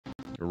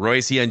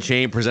Royce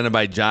Unchained, presented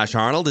by Josh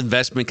Arnold,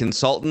 investment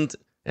consultant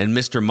and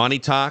Mr. Money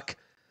Talk.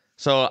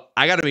 So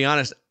I got to be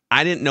honest,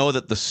 I didn't know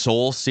that the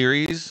Seoul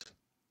series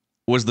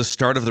was the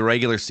start of the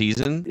regular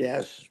season.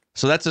 Yes.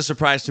 So that's a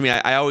surprise to me.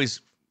 I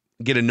always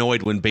get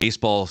annoyed when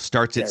baseball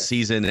starts its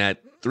season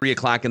at 3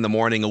 o'clock in the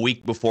morning, a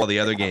week before the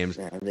other games.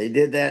 Yeah, they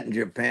did that in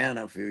Japan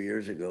a few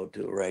years ago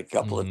too, right? A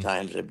couple of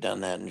times they've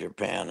done that in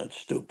Japan. It's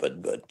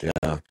stupid, but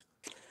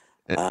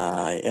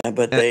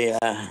but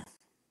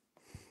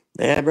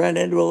they had run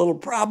into a little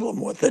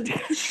problem with it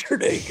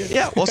yesterday.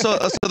 Yeah, well, so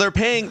they're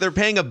paying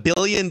 $1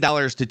 billion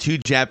to two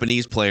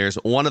Japanese players.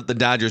 One of the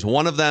Dodgers,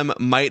 one of them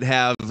might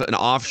have an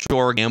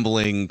offshore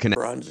gambling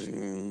connection. Runs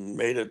and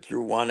made it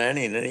through one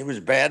inning, and he was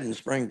bad in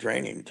spring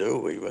training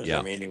too. He was.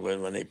 I mean, he was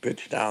when they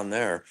pitched down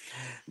there.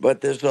 But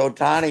this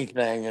Ohtani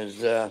thing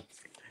is.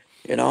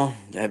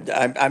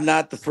 I'm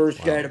not the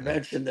first guy to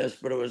mention this,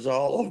 but it was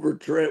all over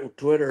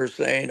Twitter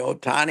saying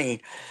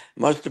Ohtani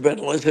must have been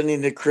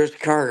listening to Chris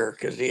Carter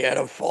because he had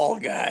a fall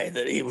guy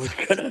that he was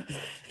going to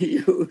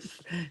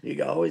use.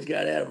 You always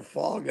got to have a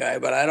fall guy,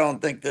 but I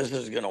don't think this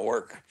is going to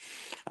work.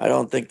 I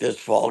don't think this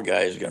fall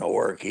guy is going to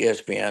work.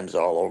 ESPN's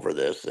all over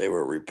this. They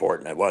were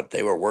reporting it.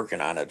 They were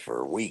working on it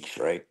for weeks,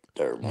 right?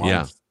 Or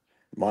months.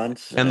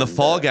 Months. And the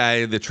fall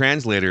guy, the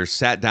translator,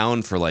 sat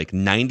down for like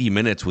 90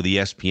 minutes with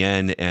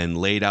ESPN and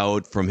laid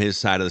out from his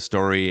side of the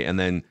story. And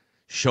then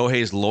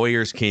Shohei's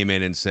lawyers came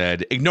in and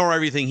said, ignore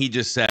everything he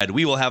just said.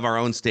 We will have our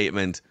own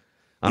statement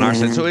on our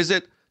side. So is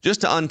it,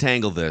 just to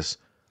untangle this,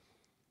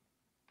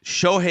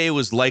 Shohei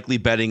was likely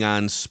betting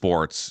on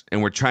sports,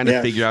 and we're trying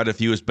to figure out if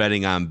he was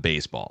betting on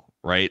baseball,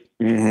 right?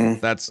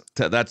 That's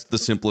the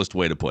simplest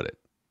way to put it.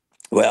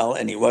 Well,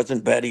 and he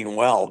wasn't betting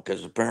well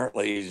because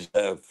apparently he's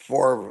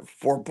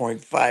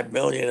 4.5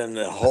 million in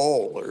the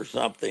hole or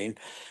something.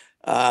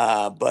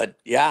 But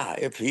yeah,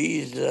 if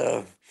he's,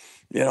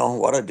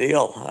 what a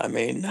deal. I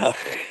mean,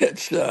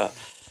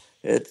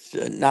 it's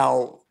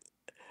now.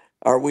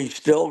 Are we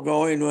still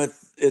going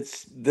with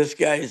it's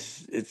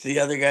the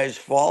other guy's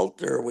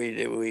fault, or we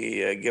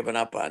given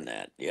up on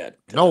that yet?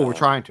 No, we're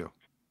trying to.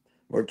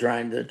 We're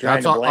trying to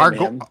blame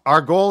him.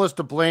 Our goal is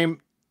to blame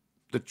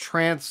the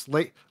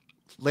translator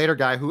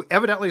guy who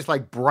evidently is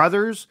like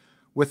brothers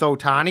with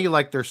Ohtani,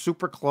 like they're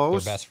super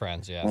close. They're best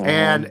friends, yeah.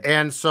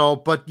 And so,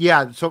 but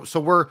yeah, so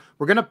we're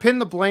gonna pin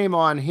the blame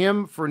on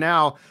him for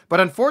now. But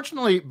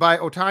unfortunately, by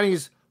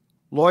Ohtani's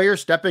lawyer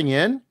stepping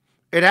in,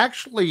 it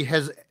actually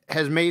has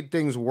made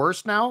things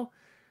worse now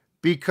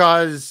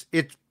because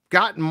it's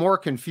gotten more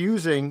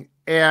confusing.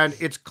 And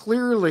it's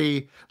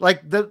clearly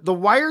like the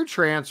wire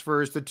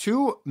transfers, the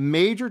two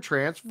major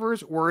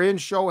transfers were in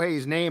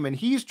Shohei's name, and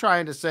he's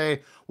trying to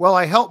say, well,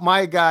 I helped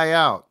my guy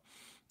out.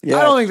 Yes.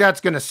 I don't think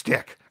that's going to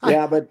stick.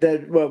 Yeah, but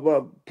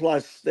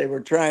plus they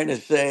were trying to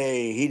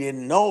say he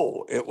didn't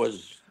know it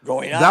was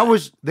going on.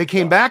 They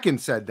came back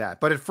and said that.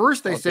 But at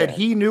first they said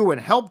he knew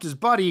and helped his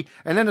buddy.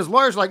 And then his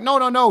lawyer's like,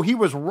 no, he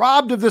was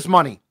robbed of this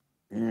money.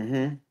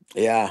 Mm-hmm.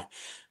 Yeah.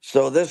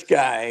 So this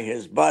guy,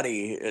 his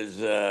buddy, is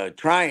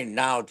trying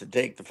now to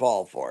take the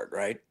fall for it,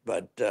 right?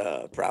 But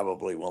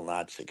probably will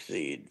not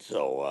succeed.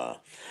 So,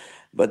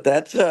 but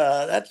that's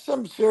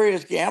some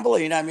serious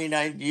gambling. I mean,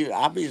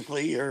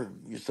 you're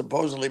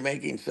supposedly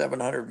making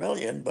 $700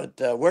 million, but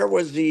where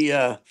was he?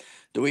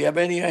 Do we have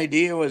any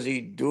idea? Was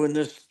he doing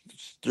this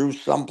through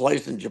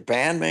someplace in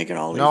Japan, making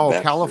all these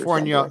bets?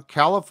 No,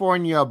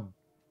 California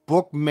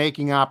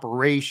bookmaking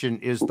operation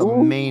is the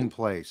main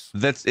place.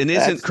 Correct me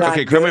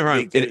if I'm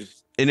wrong.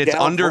 And it's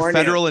under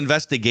federal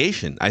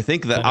investigation. I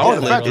think the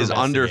outlet is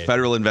under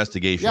federal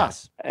investigation.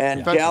 Yes.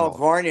 And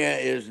California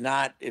is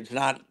not,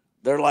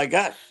 they're like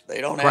us.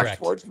 They don't have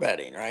sports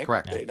betting, right?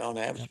 Correct. They don't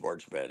have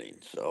sports betting.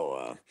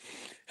 So,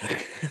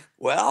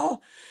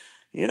 well,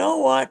 you know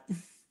what?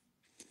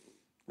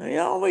 He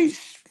always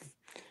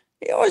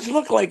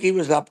looked like he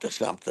was up to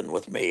something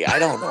with me. I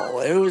don't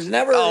know. It was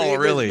never.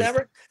 Really?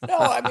 No,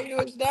 I mean, it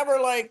was never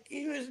like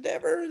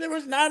there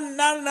was not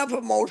enough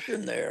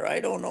emotion there.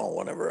 I don't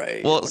know.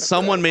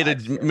 Someone made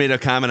a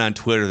comment on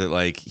Twitter that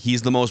like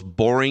he's the most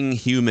boring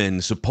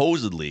human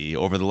supposedly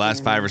over the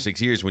last 5 or 6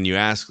 years. When you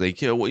ask like,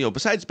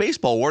 besides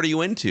baseball, what are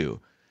you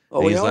into?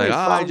 And he's like,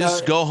 I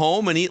just go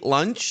home and eat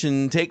lunch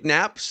and take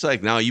naps.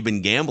 Like, no, you've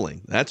been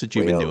gambling. That's what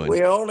you've been doing.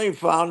 We only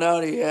found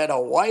out he had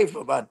a wife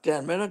about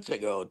 10 minutes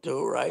ago,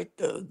 too, right?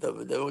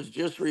 That was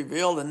just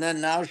revealed. And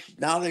then now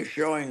they're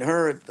showing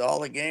her at all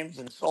the games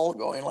in Seoul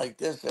going like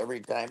this every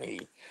time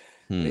he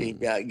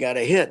got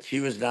a hit. She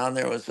was down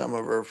there with some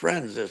of her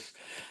friends. This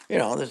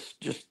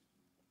just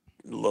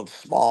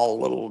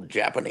little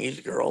Japanese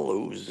girl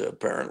who's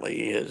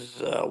apparently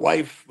his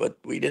wife, but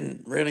we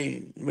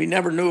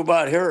never knew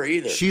about her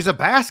either. She's a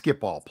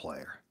basketball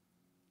player.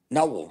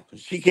 No,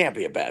 she can't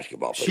be a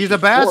basketball player. She's a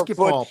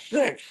basketball.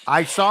 4'6".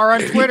 I saw her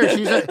on Twitter.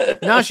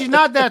 She's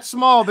not that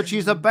small, but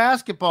she's a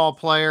basketball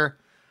player.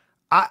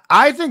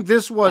 I think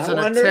this was an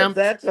attempt.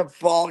 If that's a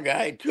fall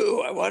guy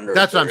too. I wonder.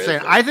 That's what I'm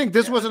saying. I think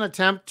this was an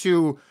attempt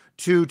to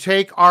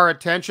take our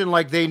attention,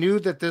 like they knew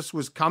that this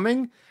was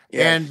coming.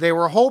 Yes. And they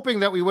were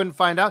hoping that we wouldn't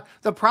find out.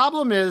 The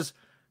problem is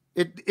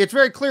it's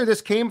very clear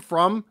this came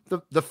from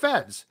the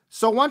feds.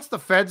 So once the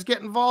feds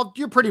get involved,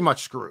 you're pretty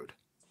much screwed.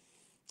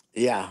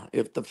 Yeah,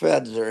 if the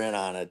feds are in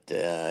on it,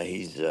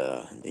 he's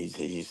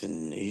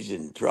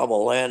in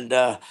trouble. And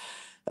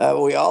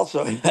we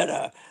also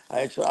had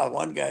I saw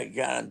one guy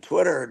got on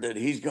Twitter that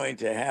he's going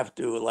to have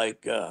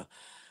to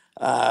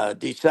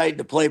decide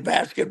to play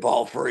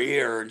basketball for a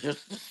year,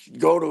 just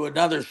go to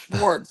another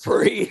sport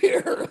for a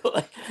year,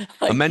 A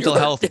like mental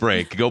Jordan, health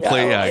break. Go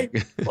yeah,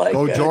 play.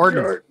 Go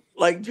Jordan.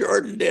 Like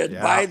Jordan did,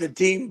 Yeah. buy the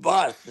team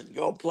bus and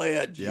go play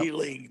a G Yep.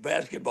 League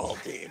basketball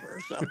team or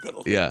something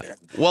like Yeah. that.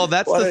 Well,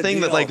 that's What the a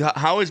thing that, deal. like,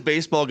 how is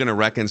baseball going to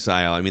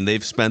reconcile? I mean,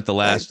 they've spent the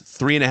last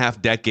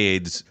 3.5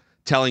 decades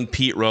telling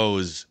Pete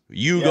Rose,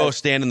 you go Yes.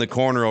 stand in the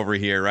corner over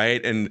here,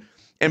 right? And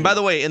by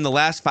the way, in the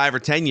last 5 or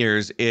 10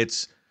 years,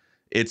 it's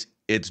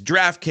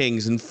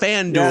DraftKings and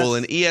FanDuel Yes.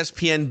 and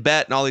ESPN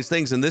Bet and all these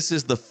things, and this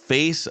is the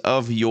face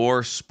of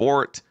your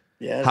sport.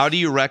 Yes. How do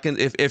you reckon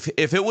if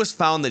it was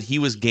found that he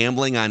was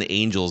gambling on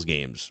Angels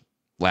games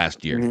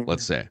last year, Mhm.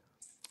 let's say,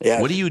 Yes.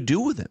 what do you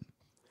do with him?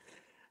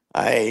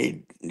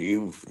 I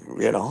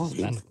throw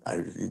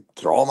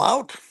him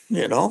out,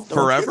 don't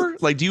Forever? you?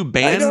 Like, do you I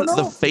ban don't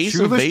the know. face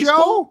of Shoeless baseball?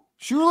 Joe?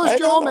 Shoeless I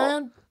Joe, don't know.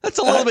 man. That's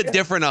a little bit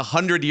different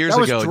 100 years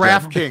That was ago.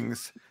 Jeff.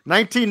 DraftKings.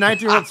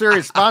 1919 World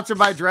Series, sponsored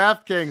by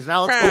DraftKings.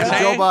 Now let's go to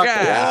Joe Buck.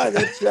 Yeah,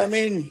 that's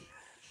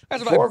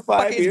 4 or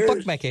 5 years.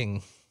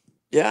 Bookmaking.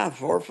 Yeah,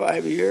 4 or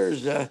 5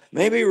 years.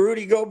 Maybe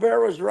Rudy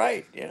Gobert was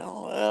right.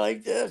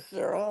 Like this,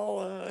 they're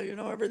all,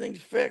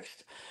 everything's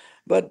fixed.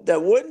 But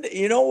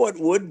what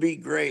would be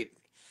great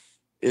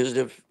is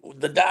if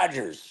the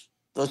Dodgers,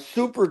 the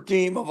super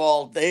team of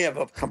all, they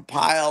have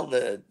compiled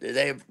the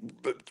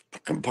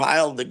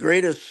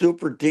greatest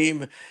super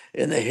team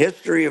in the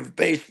history of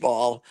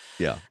baseball.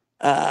 Yeah.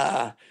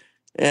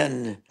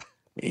 And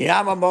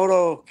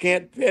Yamamoto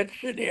can't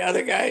pitch, and the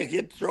other guys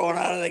get thrown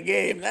out of the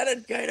game.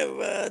 That'd kind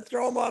of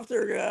throw them off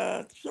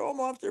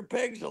their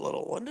pegs a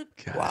little, wouldn't it?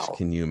 Gosh, Wow.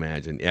 can you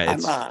imagine? Yeah,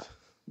 it's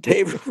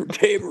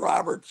Dave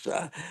Roberts.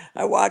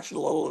 I watched a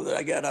little.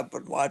 I got up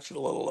and watched a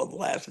little of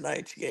last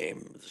night's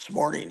game, this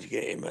morning's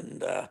game,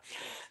 and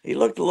he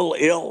looked a little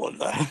ill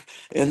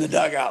in the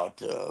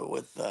dugout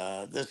with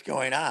this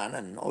going on.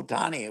 And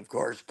Ohtani, of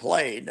course,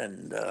 played.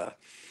 And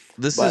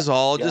this but, is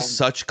all yeah. just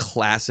such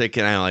classic,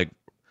 and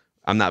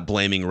I'm not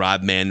blaming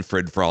Rob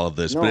Manfred for all of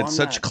this, No, but it's I'm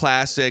such not.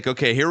 classic.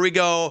 Okay, here we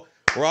go.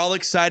 We're all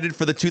excited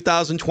for the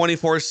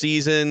 2024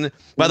 season.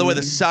 By the way,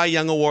 the Cy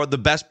Young Award, the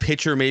best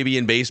pitcher maybe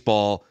in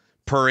baseball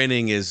per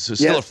inning, is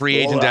still a Yes, free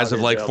agent blowout as of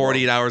is like available.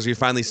 48 hours. He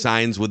finally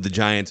signs with the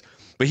Giants.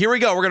 But here we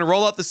go. We're going to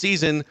roll out the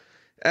season.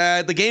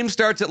 The game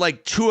starts at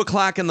like 2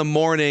 o'clock in the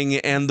morning,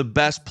 and the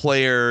best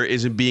player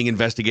is being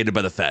investigated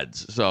by the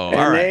feds. So,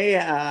 all right.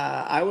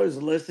 I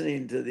was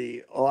listening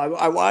to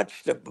I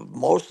watched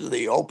most of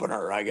the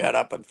opener. I got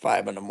up at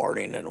 5 in the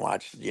morning and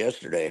watched it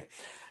yesterday,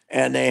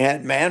 and they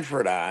had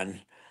Manfred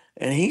on,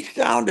 and he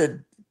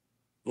sounded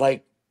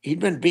like he'd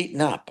been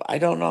beaten up. I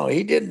don't know.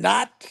 He did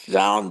not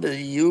sound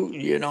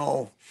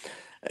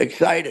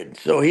excited.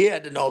 So he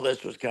had to know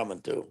this was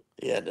coming too.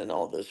 He had to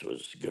know this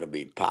was going to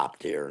be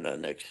popped here in the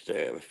next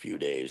few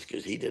days,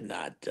 because he did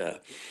not.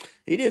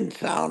 He didn't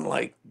sound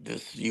like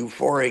this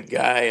euphoric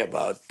guy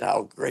about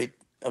how great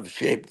of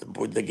shape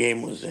the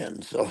game was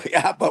in. So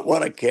yeah, but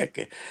what a kick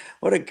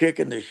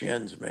in the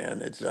shins,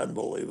 man! It's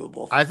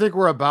unbelievable. I think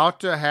we're about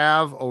to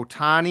have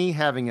Ohtani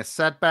having a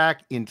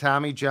setback in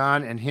Tommy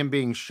John and him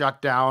being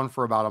shut down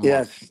for about a month.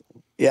 Yes.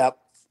 Yep.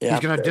 He's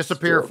going to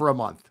disappear for a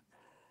month.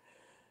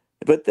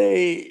 But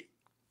they,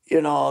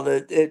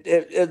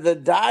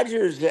 the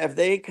Dodgers, have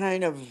they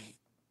kind of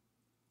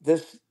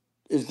is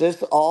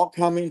this all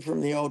coming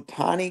from the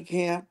Ohtani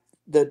camp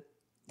that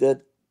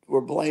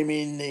we're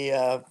blaming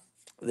the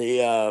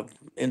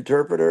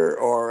interpreter?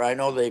 Or I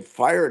know they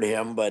fired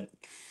him, but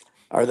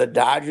are the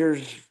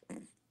Dodgers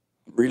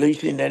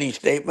releasing any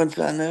statements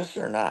on this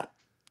or not?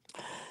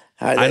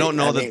 I don't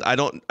know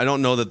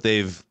that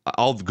they've.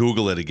 I'll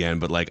Google it again,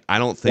 but I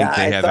don't think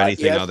they have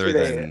anything other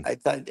than. I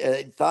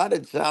thought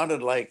it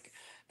sounded like.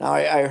 Now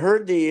I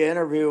heard the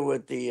interview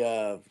with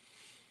the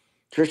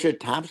Trisha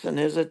Thompson.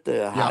 Is it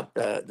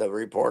the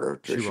reporter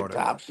Trisha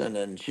Thompson,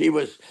 and she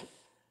was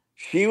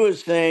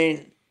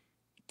saying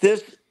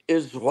this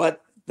is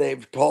what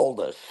they've told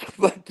us,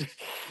 but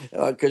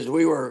because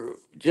we were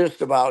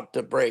just about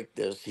to break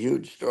this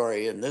huge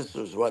story, and this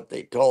is what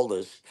they told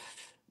us,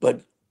 but.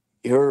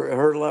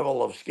 Her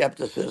level of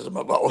skepticism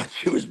about what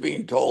she was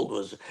being told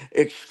was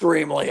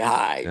extremely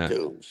high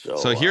too.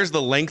 So here's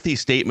the lengthy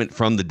statement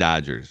from the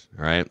Dodgers.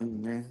 All right,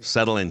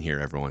 settle in here,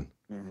 everyone.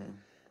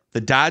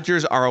 The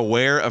Dodgers are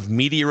aware of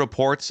media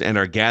reports and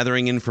are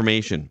gathering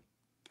information.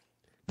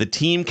 The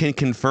team can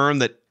confirm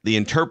that the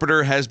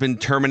interpreter has been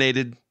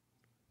terminated.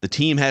 The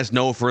team has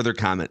no further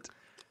comment.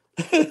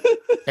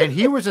 And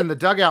he was in the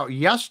dugout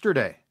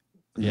yesterday.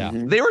 Yeah.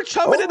 They were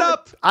chumming it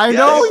up. I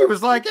know. He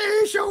was like,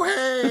 hey,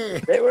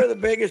 Shohei. They were the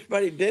biggest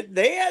buddy.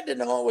 They had to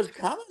know it was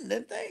coming,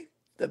 didn't they?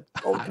 The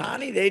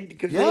Ohtani,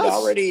 because they'd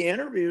already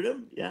interviewed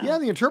him. Yeah. Yeah,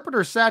 the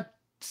interpreter sat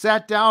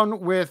sat down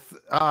with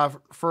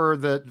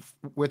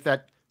with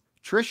that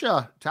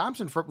Trisha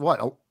Thompson for what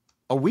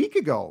a week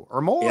ago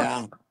or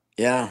more.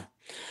 Yeah.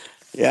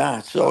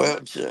 So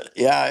it's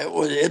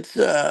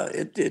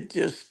it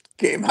just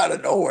came out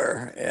of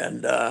nowhere,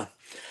 and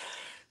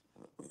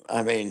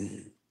I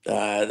mean,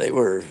 they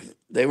were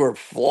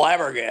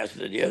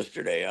flabbergasted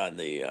yesterday on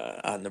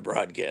the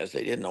broadcast.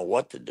 They didn't know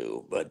what to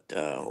do, but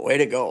way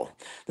to go!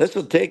 This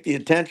will take the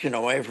attention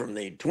away from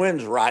the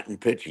Twins' rotten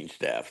pitching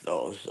staff,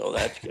 though, so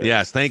that's good.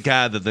 Yes, thank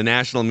God that the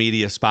national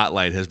media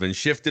spotlight has been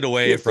shifted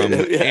away Shifted, from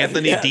yeah,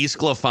 Anthony yes.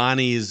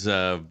 DeSclafani's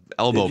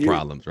elbow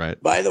problems,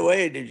 right? By the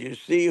way, did you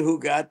see who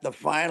got the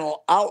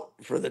final out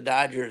for the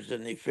Dodgers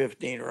in the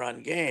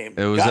 15-run game?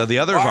 It was Gus the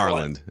other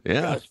Farland. Varland.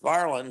 Yeah. Gus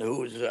Farland,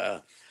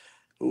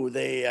 who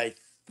they, I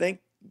think,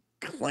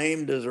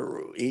 claimed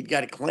he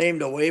got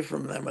claimed away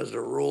from them as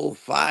a Rule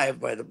 5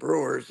 by the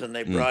Brewers, and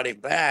they brought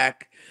him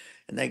back,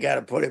 and they got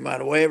to put him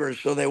on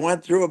waivers. So they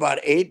went through about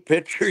 8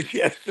 pitchers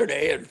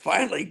yesterday, and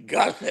finally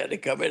Gus had to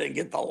come in and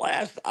get the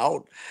last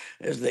out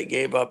as they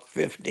gave up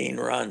 15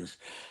 runs.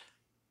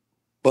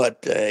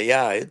 But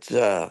yeah, it's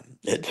a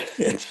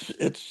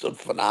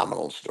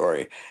phenomenal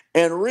story,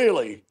 and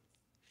really,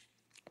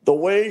 the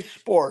way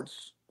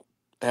sports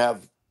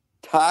have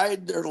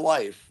tied their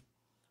life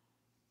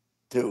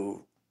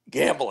to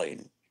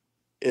gambling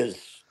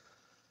is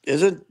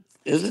isn't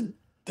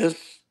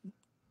this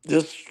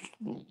this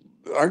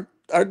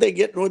aren't they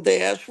getting what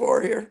they asked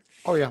for here?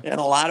 Oh yeah, And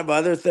a lot of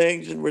other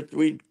things, and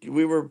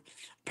we were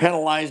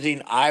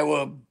penalizing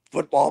Iowa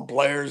football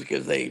players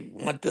because they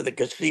went to the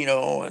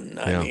casino, and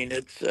I mean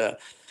it's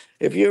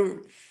if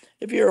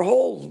your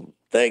whole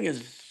thing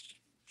is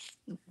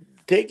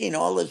taking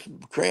all this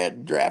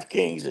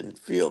DraftKings and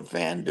Field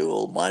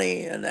FanDuel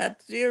money, and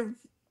that's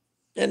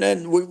and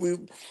then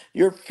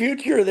your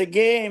future of the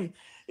game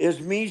is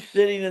me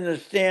sitting in the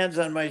stands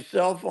on my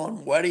cell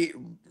phone,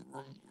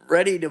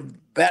 ready to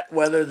bet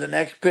whether the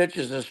next pitch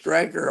is a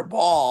strike or a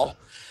ball.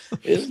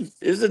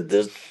 Isn't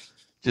this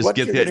Just what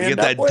get you're gonna that end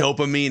up with?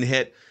 dopamine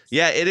hit.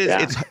 Yeah, it is.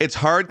 Yeah. It's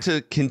hard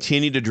to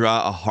continue to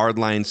draw a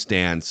hardline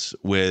stance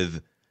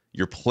with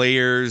your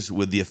players,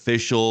 with the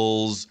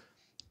officials,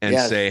 and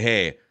Yes. say,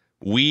 hey,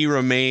 we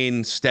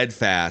remain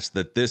steadfast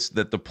that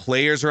the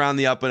players are on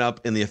the up and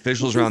up and the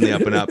officials are on the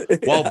up and up,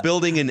 while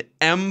building an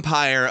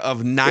empire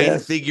of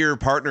 9-figure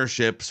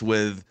partnerships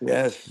with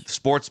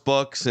sports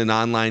books and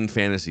online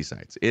fantasy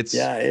sites. It's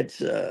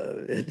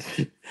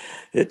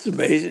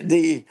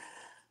amazing.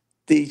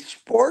 The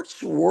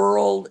sports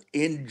world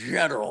in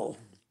general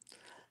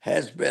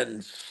has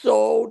been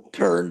so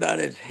turned on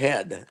its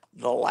head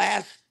the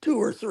last 2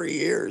 or 3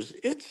 years.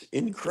 It's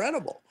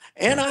incredible.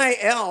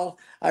 NIL,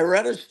 I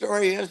read a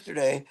story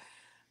yesterday.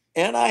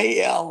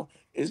 NIL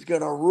is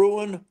going to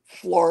ruin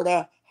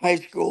Florida high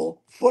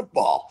school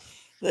football.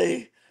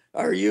 They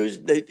are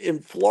in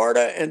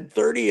Florida and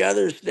 30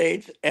 other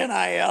states.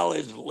 NIL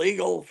is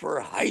legal for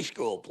high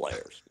school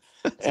players.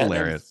 That's And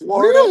hilarious. then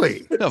Florida, really?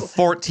 The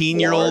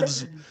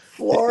 14-year-olds.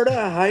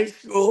 Florida high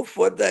school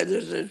football.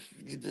 There's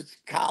this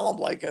column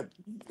like a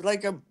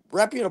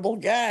reputable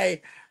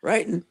guy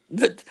writing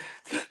that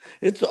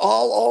it's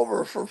all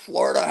over for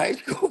Florida high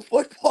school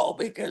football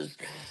because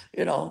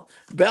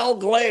Belle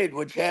Glade,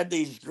 which had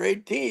these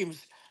great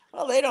teams,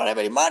 well, they don't have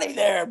any money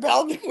there.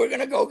 We're going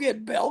to go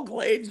get Belle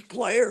Glade's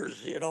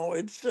players.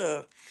 It's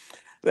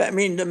I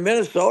mean, in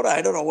Minnesota,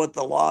 I don't know what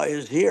the law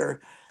is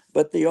here,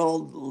 but the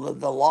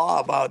law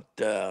about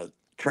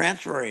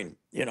transferring,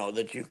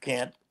 that you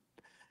can't,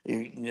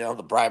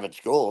 the private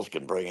schools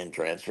can bring in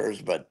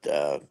transfers, but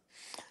they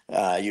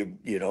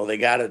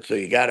got it. So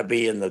you got to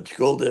be in the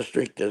school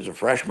district as a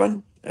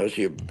freshman, as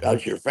your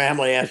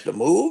family has to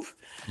move.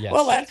 Yes.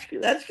 Well, that's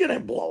going to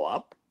blow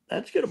up.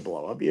 That's going to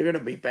blow up. You're going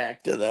to be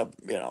back to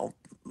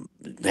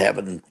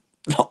having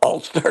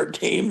all-star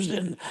teams,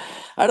 and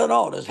I don't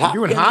know. Does You're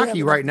doing Hopkins hockey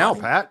have right enough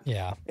now, money? Pat.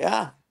 Yeah.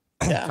 Yeah.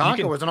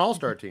 Tonka was an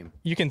all-star team.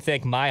 You can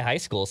thank my high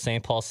school,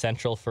 St. Paul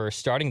Central, for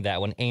starting that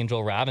when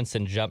Angel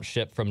Robinson jumped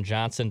ship from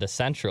Johnson to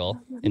Central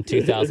in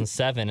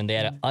 2007, and they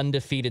had an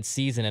undefeated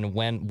season and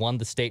won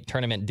the state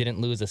tournament, didn't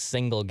lose a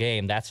single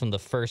game. That's when the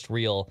first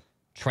real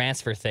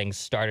transfer thing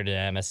started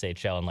in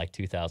MSHL in like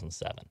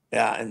 2007.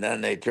 Yeah, and then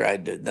they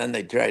tried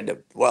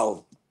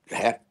to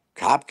heck,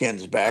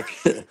 Hopkins back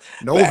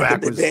Novak back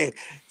in the was day.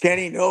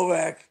 Kenny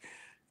Novak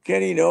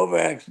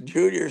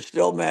Jr.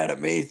 still mad at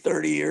me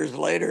 30 years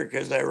later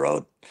because I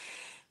wrote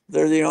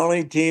they're the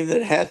only team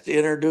that has to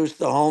introduce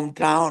the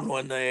hometown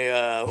when they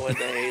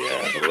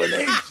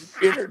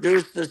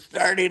introduce the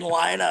starting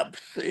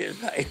lineups in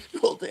high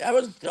school. I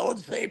was still in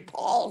St.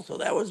 Paul, so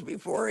that was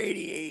before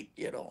 '88.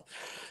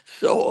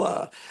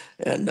 So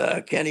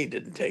and Kenny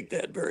didn't take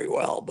that very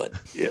well, but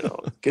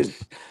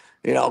because.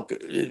 You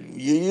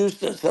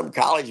used to some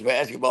college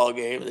basketball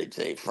game, they'd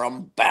say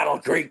from Battle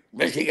Creek,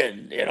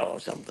 Michigan,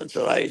 something.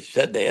 So I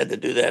said they had to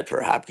do that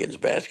for Hopkins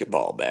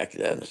basketball back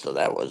then. So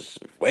that was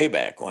way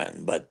back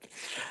when. But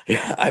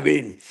yeah, I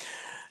mean,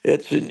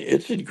 it's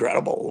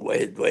incredible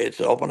the way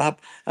it's opened up.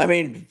 I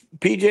mean,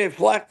 PJ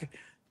Fleck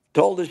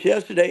told us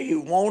yesterday he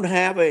won't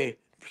have a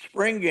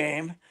spring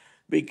game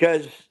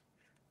because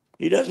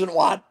he doesn't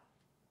want.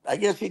 I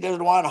guess he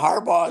doesn't want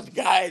Harbaugh's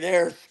guy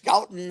there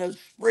scouting the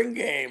spring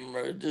game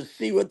to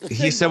see what the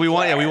He said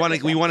signals are.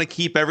 we want to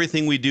keep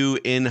everything we do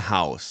in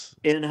house.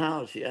 In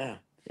house, yeah.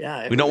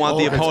 Yeah, We don't want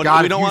the Scott, opponent.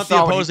 We if don't you want the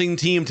saw what he- opposing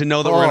team to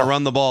know that we're going to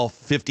run the ball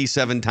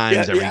 57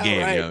 times every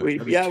game. right. You know? We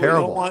That'd be don't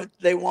terrible. want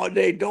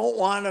they don't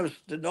want us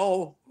to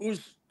know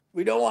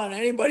we don't want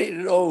anybody to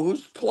know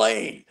who's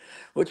playing,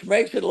 which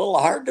makes it a little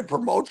hard to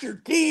promote your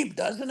team,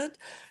 doesn't it?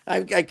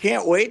 I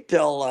can't wait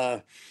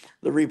till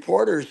the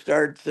reporters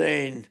start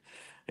saying,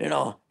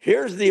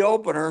 here's the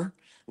opener.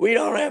 We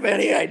don't have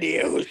any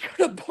idea who's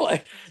going to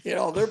play.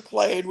 They're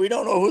playing. We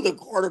don't know who the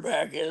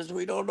quarterback is.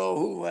 We don't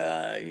know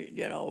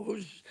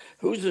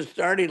who's the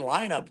starting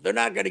lineup. They're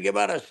not going to give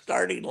out a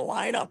starting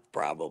lineup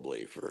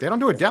probably for. They don't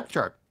do a depth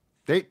chart.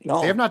 They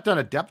No. have not done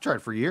a depth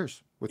chart for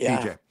years with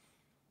Yeah. PJ.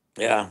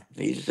 Yeah,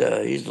 he's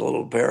a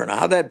little paranoid.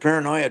 How'd that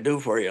paranoia do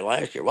for you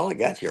last year? Well, it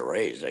got you a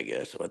raise, I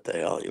guess. What the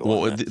hell you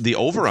Well, want? the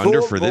over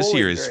under for this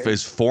year is great.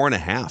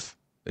 4.5.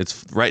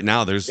 It's right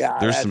now. There's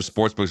some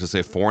sports books that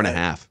say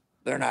 4.5.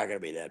 They're not going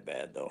to be that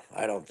bad, though.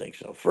 I don't think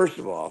so. First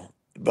of all,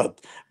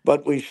 but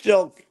we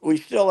still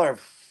are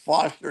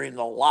fostering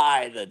the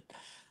lie that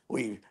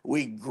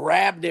we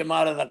grabbed him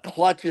out of the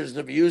clutches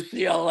of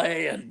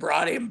UCLA and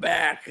brought him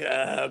back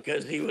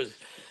because he was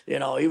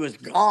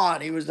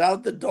gone. He was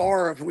out the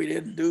door if we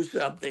didn't do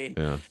something.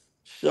 Yeah.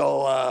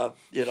 So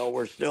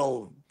we're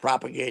still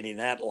propagating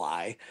that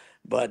lie,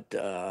 but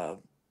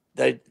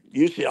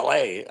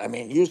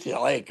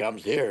UCLA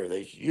comes here.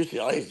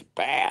 UCLA is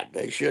bad.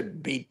 They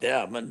should beat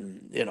them,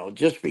 and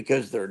just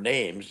because they're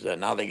names,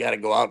 now they got to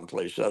go out and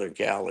play Southern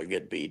Cal or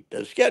get beat.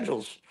 The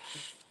schedule's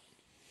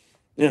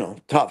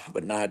tough,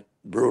 but not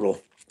brutal.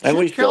 And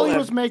Chip Kelly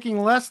was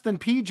making less than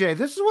PJ.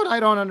 This is what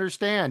I don't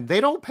understand. They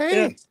don't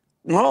pay. Yeah.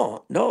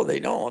 No, they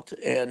don't,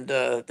 and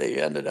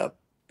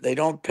they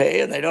don't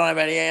pay, and they don't have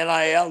any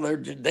NIL.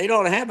 They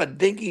don't have a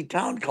Dinky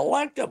Town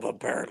Collective.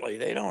 Apparently,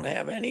 they don't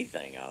have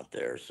anything out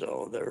there.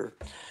 So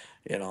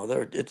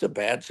it's a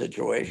bad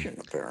situation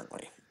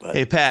apparently. But,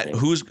 hey Pat,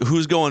 who's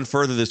going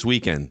further this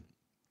weekend?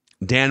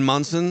 Dan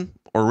Munson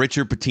or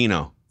Richard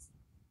Pitino?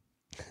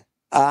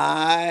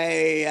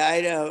 I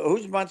know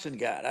who's Munson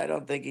got. I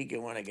don't think he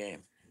can win a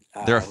game.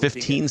 They're a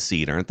 15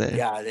 seed, aren't they?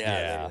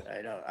 Yeah.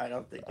 I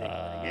don't think they can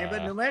win a game,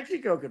 but New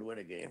Mexico could win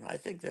a game. I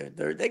think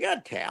they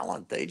got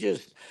talent. They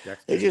just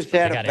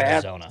had a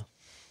bad. Arizona.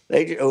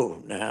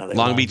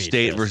 Long Beach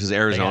State versus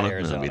Arizona.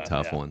 That'll be a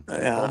tough one.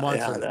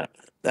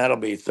 That'll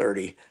be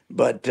 30.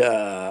 But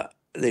they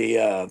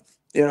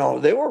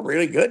were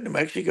really good, New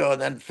Mexico.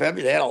 And then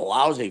February, they had a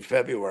lousy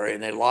February,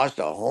 and they lost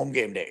a home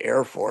game to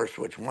Air Force,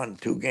 which won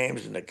 2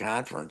 games in the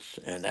conference,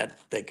 and that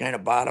they kind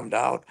of bottomed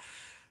out.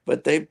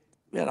 But they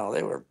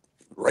were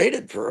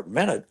rated for a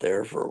minute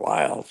there for a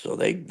while, so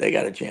they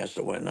got a chance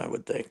to win, I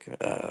would think.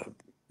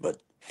 But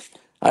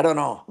I don't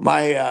know.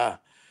 My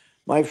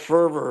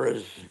fervor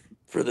is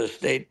for the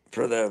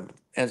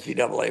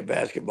NCAA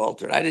basketball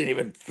tournament. I didn't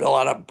even fill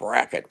out a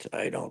bracket.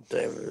 I don't.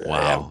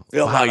 Wow,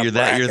 you're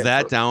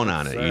that down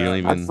on it. You don't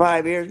even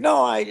 5 years.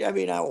 No, I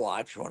mean I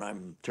watch when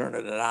I'm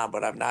turning it on,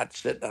 but I'm not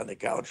sitting on the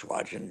couch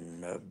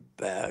watching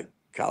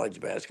college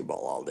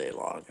basketball all day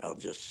long. I'll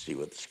just see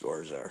what the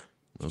scores are.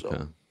 okay.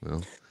 So,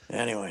 well,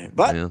 anyway,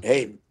 but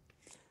hey,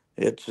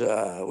 it's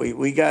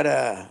we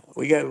gotta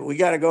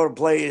go to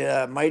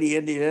play mighty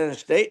Indiana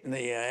State in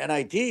the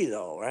NIT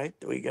though, right?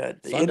 We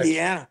got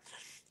Sunday.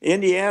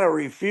 Indiana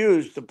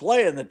refused to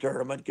play in the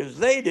tournament because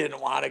they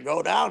didn't want to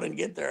go down and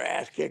get their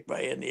ass kicked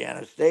by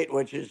Indiana State,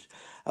 which is,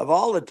 of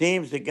all the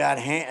teams that got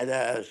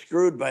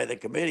screwed by the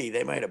committee,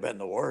 they might have been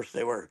the worst.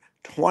 They were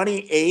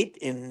 28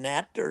 in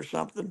net or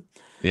something.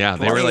 Yeah,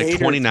 they were like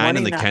 29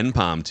 in the Ken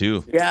Palm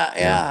too.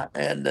 Yeah,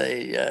 and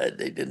they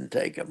didn't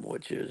take them,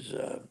 which is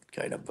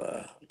kind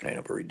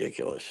of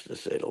ridiculous to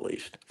say the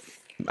least.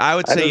 I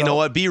would say, you know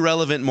what, be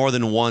relevant more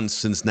than once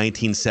since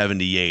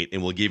 1978,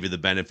 and we'll give you the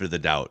benefit of the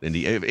doubt.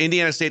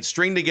 Indiana State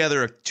string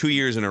together 2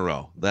 years in a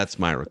row. That's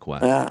my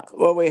request.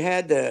 Well, we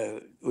had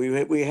the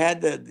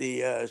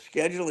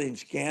scheduling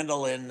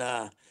scandal in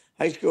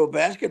high school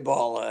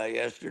basketball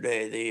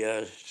yesterday.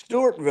 The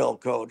Stewartville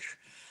coach,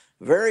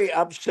 very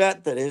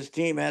upset that his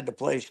team had to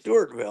play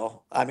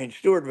Stewartville. I mean,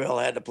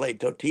 Stewartville had to play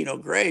Totino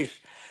Grace,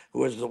 who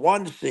was the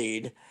 1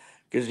 seed,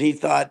 because he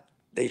thought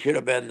they should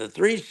have been the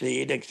 3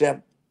 seed,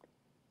 except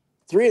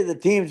 3 of the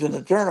teams in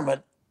the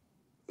tournament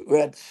who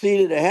had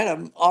seeded ahead of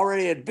them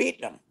already had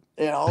beaten them,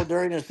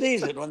 during the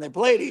season when they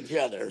played each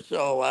other.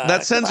 So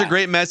that sends a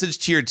great message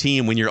to your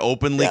team when you're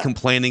openly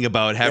complaining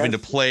about having to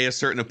play a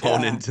certain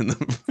opponent. Yeah.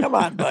 Come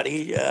on,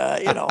 buddy.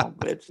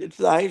 It's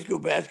the high school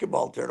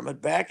basketball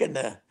tournament. Back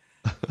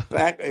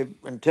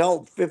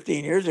until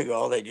 15 years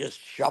ago, they just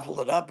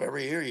shuffled it up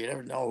every year. You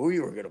never know who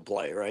you were going to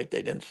play, right?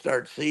 They didn't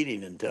start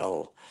seeding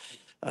until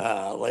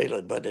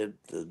lately, but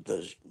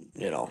the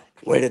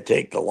way to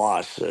take the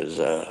loss is,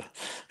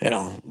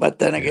 but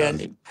then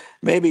again,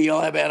 maybe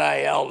you'll have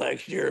NIL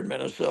next year in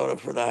Minnesota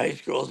for the high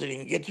schools, and you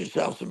can get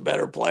yourself some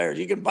better players.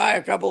 You can buy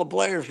a couple of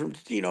players from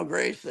Tino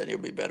Grace, then you'll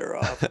be better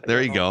off.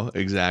 There you go.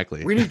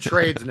 Exactly. We need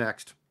trades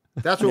next.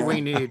 That's what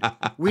we need.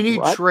 We need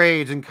What?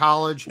 trades in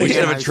college. We and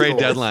should have high a trade school.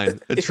 deadline.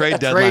 A trade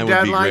deadline Trade would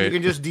deadline. be You great.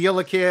 can just deal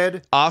a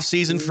kid.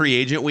 Off-season free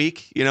agent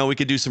week. We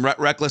could do some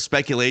reckless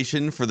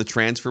speculation for the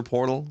transfer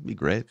portal. Be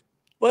great.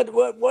 But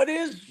what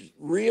is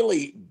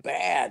really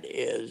bad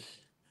is,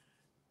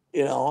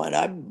 and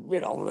they're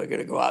going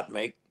to go out and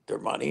make their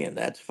money, and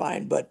that's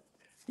fine. But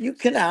you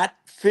cannot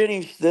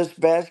finish this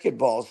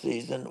basketball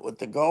season with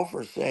the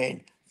Gophers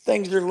saying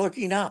things are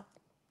looking up.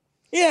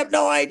 You have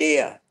no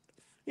idea.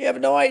 You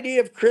have no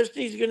idea if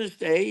Christie's going to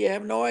stay. You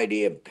have no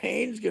idea if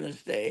Payne's going to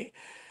stay.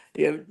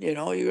 You're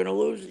going to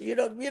lose. You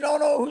don't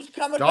know who's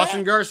coming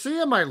Dawson back.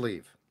 Garcia might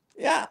leave.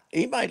 Yeah,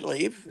 he might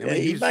leave. I mean,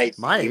 he he's might.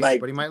 my he age, might.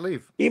 but he might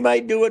leave. He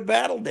might do what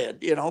Battle did.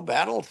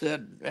 Battle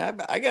said,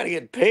 I got to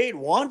get paid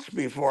once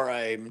before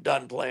I'm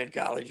done playing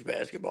college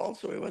basketball.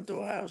 So he went to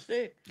Ohio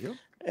State. Yep.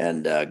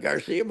 And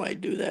Garcia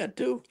might do that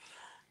too.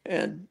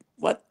 And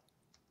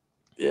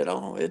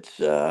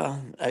it's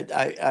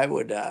I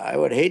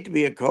would hate to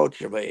be a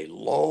coach of a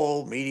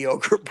low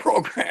mediocre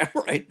program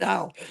right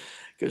now,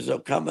 because they'll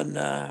come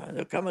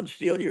and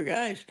steal your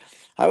guys.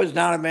 I was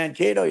down in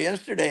Mankato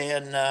yesterday,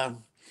 and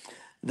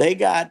they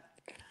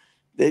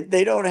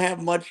don't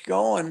have much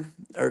going,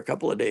 or a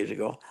couple of days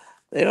ago.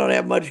 They don't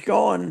have much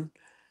going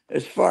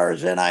as far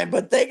as NI,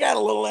 but they got a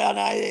little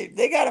NI.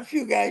 They got a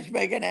few guys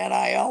making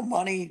NIL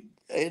money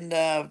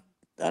to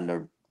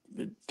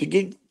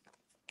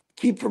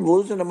keep from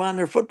losing them on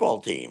their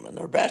football team and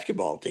their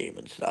basketball team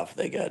and stuff.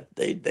 They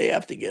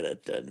have to get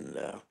it, and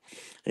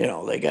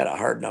they got a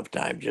hard enough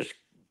time just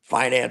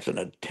financing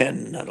a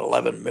 $10 and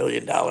 $11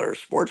 million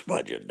sports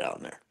budget down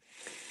there.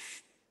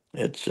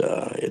 It's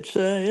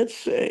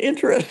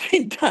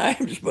interesting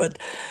times, but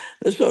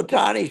this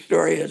Ohtani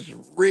story is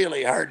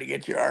really hard to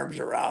get your arms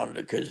around,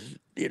 because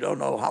you don't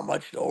know how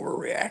much to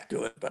overreact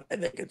to it. But I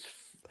think it's,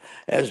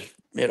 as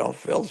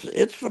Phil,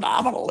 it's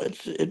phenomenal.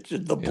 It's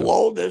the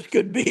blow this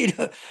could be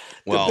to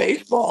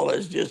baseball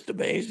is just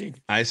amazing.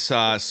 I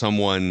saw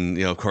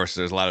someone, of course,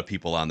 there's a lot of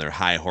people on their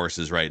high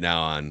horses right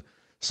now on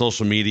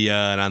social media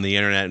and on the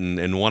internet,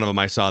 and one of them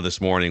I saw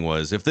this morning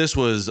was, if this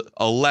was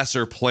a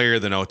lesser player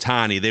than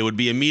Ohtani, they would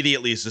be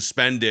immediately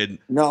suspended.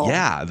 No.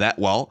 Yeah,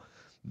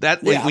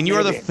 when you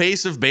are the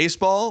face of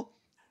baseball,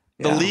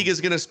 the league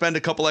is going to spend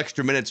a couple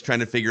extra minutes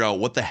trying to figure out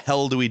what the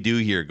hell do we do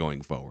here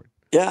going forward.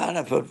 Yeah, and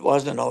if it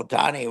wasn't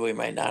Ohtani, we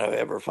might not have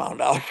ever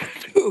found out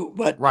too.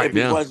 But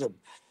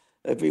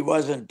if he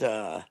wasn't,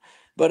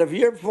 but if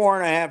you're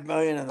 $4.5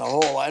 million in the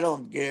hole, I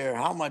don't care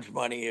how much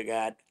money you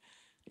got.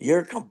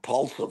 You're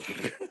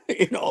compulsive.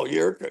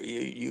 You're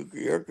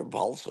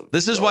compulsive.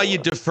 This is why you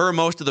defer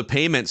most of the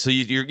payments. So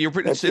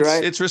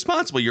it's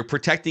responsible. You're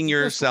protecting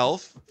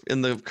yourself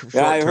in the short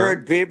term. I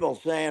heard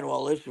people saying,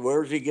 "Well,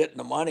 where's he getting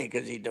the money?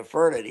 Because he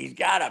deferred it. He's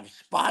got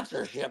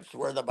sponsorships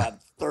worth about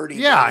 $30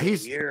 million a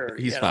year.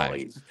 He's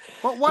fine.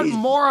 But what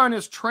moron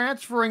is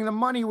transferring the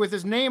money with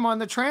his name on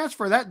the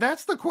transfer?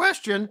 That's the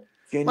question.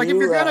 If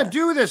you're gonna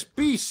do this,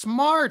 be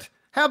smart.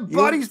 Have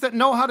buddies that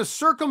know how to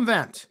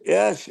circumvent.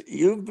 Yes,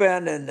 you've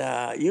been in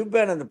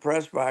the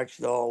press box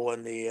though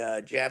when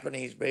the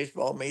Japanese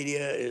baseball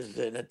media is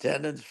in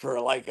attendance for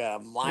like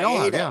a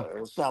Maeda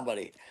or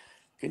somebody.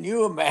 Can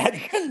you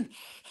imagine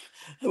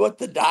what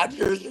the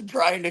Dodgers are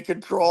trying to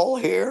control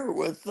here?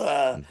 With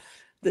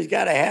they've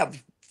got to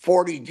have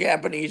 40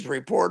 Japanese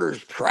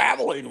reporters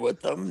traveling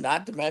with them,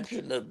 not to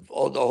mention the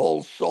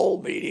whole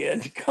Seoul media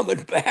and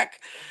coming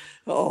back.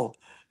 Oh.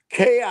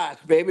 Chaos,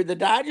 baby. The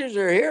Dodgers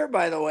are here,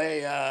 by the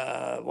way.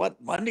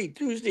 Monday,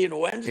 Tuesday, and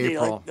Wednesday,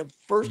 April. like the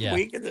first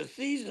week of the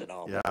season.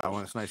 Almost. Yeah,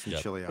 when it's nice and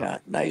chilly out. Yeah,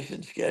 nice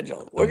and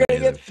scheduled. We're going to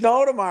get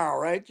snow tomorrow,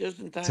 right? Just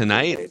in time.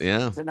 Tonight,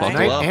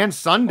 Tonight and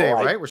Sunday,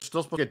 right? We're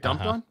still supposed to get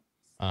dumped on?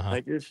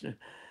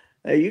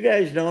 You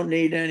guys don't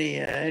need any.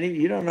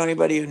 You don't know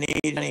anybody who needs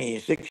any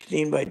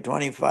 16 by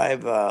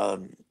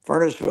 25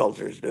 furnace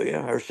filters, do you?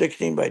 Or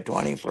 16 by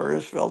 20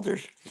 furnace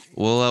filters?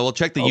 We'll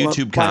check the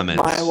YouTube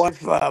comments. My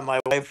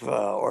wife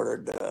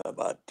ordered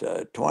about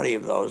 20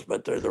 of those,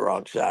 but they're the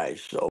wrong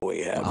size, so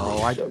we have.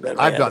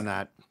 I've done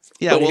that.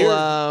 Yeah,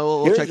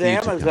 we'll check the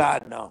YouTube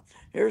Amazon now.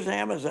 Here's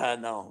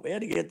Amazon though. We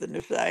had to get the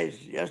new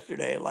size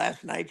yesterday.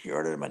 Last night she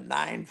ordered them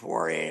at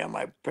 4 a.m.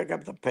 I pick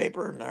up the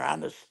paper and they're on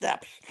the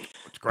steps.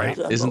 It's great.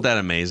 Isn't that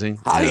amazing?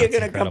 How are you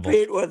going to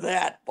compete with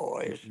that,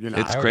 boys?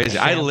 It's crazy.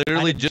 I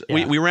literally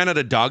we ran out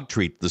of dog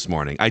treats this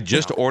morning. I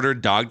just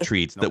ordered dog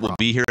treats that will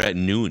be here at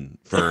noon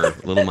for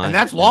little mine. And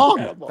that's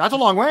long. That's a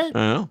long way. I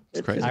know. It's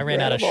crazy. I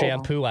ran out of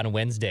shampoo on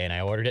Wednesday and I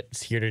ordered it.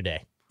 It's here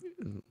today.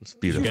 It's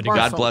beautiful.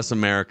 God bless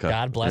America.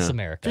 God bless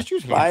America. Just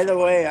use By the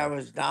way, I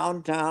was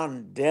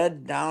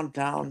dead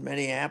downtown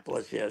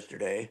Minneapolis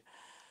yesterday.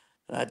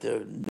 at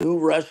the new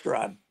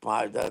restaurant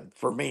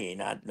for me,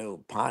 not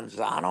new,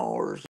 Ponzano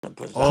or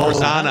something. Oh,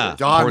 Horzana.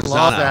 Don loves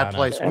Horzana. that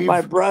place. And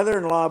my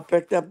brother-in-law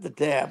picked up the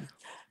tab,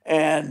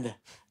 and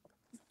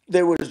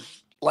there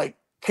was like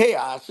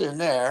chaos in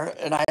there,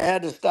 and I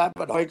had to stop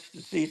at Hoyt's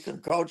to see some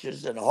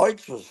coaches, and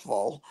Hoyt's was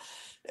full.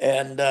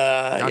 And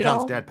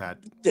Downtown's dead, Pat.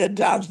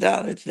 Downtown's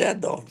down. It's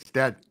dead though. It's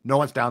dead. No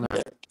one's down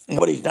there.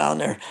 Nobody's down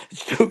there.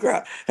 It's too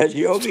crowded. As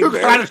Yogi too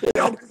Berra crowded.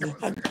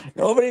 said,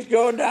 nobody's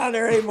going down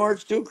there anymore.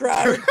 It's too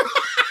crowded.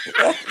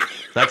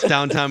 That's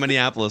downtown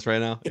Minneapolis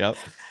right now. Yep.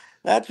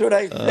 That's what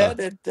I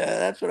said.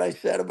 That's what I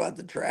said about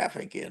the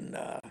traffic in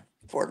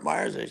Fort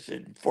Myers. I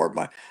said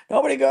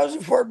nobody goes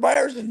to Fort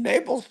Myers and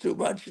Naples too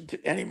much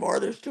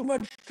anymore. There's too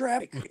much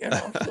traffic.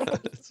 So.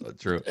 That's so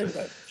true.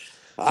 Anyway.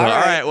 All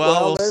right.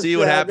 Well, we'll see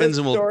what happens,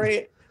 and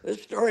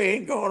This story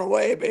ain't going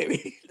away,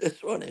 baby.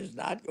 This one is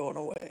not going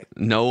away.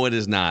 No, it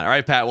is not. All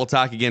right, Pat. We'll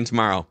talk again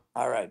tomorrow.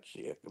 All right.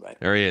 See you. Goodbye.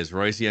 There he is,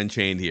 Royce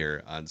Unchained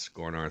here on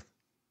SKOR North.